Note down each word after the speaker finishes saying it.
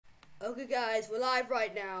Okay guys, we're live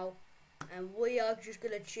right now and we are just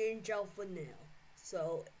gonna change our thumbnail.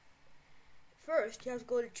 So first you have to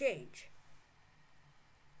go to change.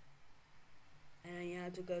 And then you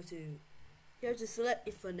have to select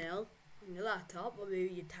your thumbnail on your laptop or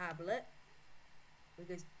maybe your tablet,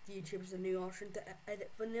 because YouTube is a new option to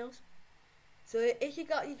edit thumbnails. So if you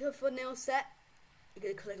got your thumbnail set,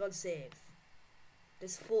 you're gonna click on save.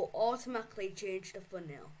 This will automatically change the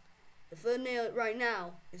thumbnail. The thumbnail right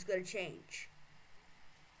now is going to change.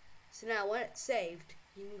 So now when it's saved,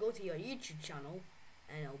 you can go to your YouTube channel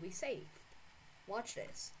and it'll be saved. Watch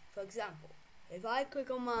this. For example, if I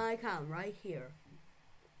click on my account right here,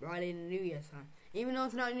 right in the New Year's time, even though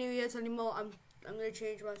it's not New Year's anymore, I'm going to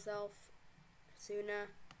change myself sooner.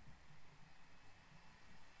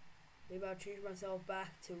 Maybe I'll change myself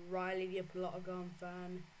back to Riley the Plotagon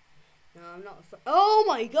fan. No, I'm not. Oh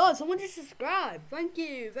my God! Someone just subscribed. Thank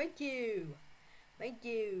you, thank you, thank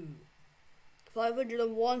you.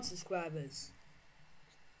 501 subscribers.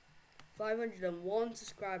 501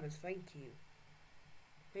 subscribers. Thank you.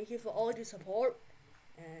 Thank you for all your support.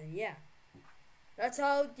 And yeah, that's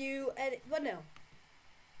how you edit thumbnail.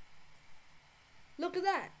 Look at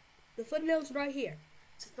that. The thumbnail's right here.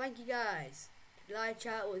 So thank you guys. The live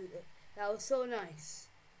chat was so nice.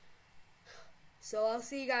 So I'll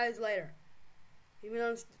see you guys later. Even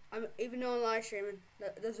though I'm live streaming,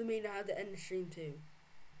 that doesn't mean I have to end the stream too.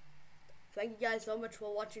 Thank you guys so much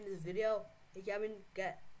for watching this video. If you haven't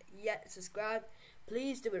yet subscribed,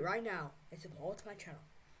 please do it right now and support my channel.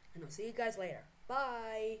 And I'll see you guys later.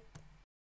 Bye.